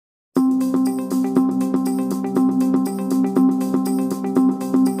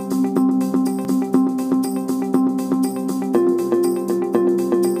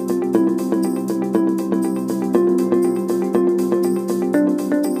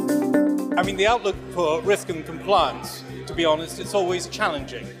I mean, the outlook for risk and compliance, to be honest, it's always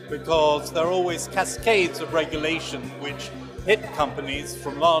challenging because there are always cascades of regulation which hit companies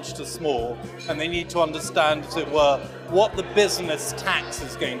from large to small, and they need to understand, as it were, what the business tax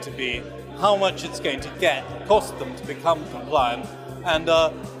is going to be, how much it's going to cost them to become compliant, and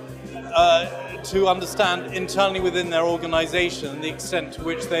to understand internally within their organization the extent to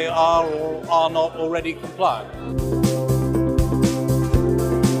which they are or are not already compliant.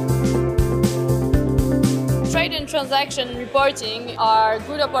 Trade and transaction reporting are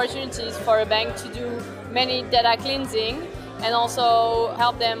good opportunities for a bank to do many data cleansing and also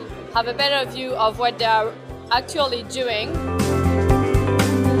help them have a better view of what they are actually doing.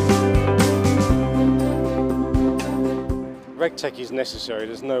 RegTech is necessary.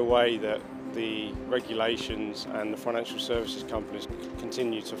 There's no way that the regulations and the financial services companies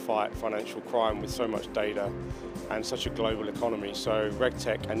continue to fight financial crime with so much data and such a global economy. So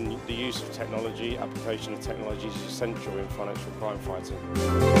RegTech and the use of technology, application of technology is essential in financial crime fighting.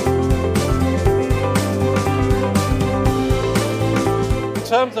 In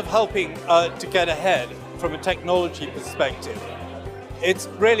terms of helping to get ahead from a technology perspective, it's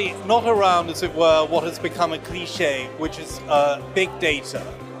really not around, as it were, what has become a cliche, which is big data.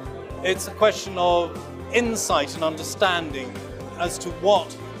 It's a question of insight and understanding as to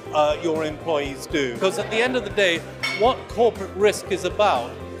what your employees do. Because at the end of the day, what corporate risk is about,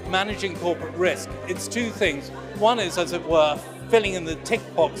 managing corporate risk, it's two things. One is, as it were, filling in the tick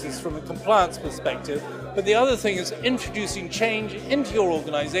boxes from a compliance perspective, but the other thing is introducing change into your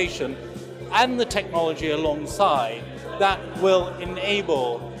organization and the technology alongside that will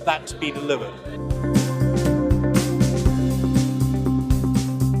enable that to be delivered.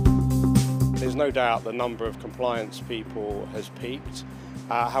 There's no doubt the number of compliance people has peaked.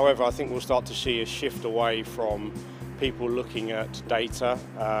 However, I think we'll start to see a shift away from people looking at data,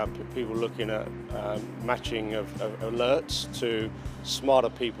 people looking at matching of alerts, to smarter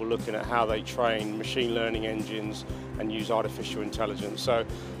people looking at how they train machine learning engines and use artificial intelligence. So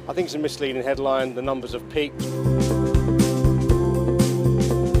I think it's a misleading headline. The numbers have peaked.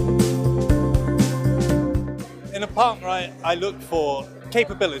 In a partner, I look for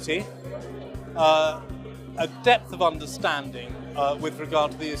capability, a depth of understanding with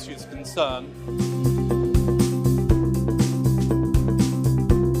regard to the issues concerned.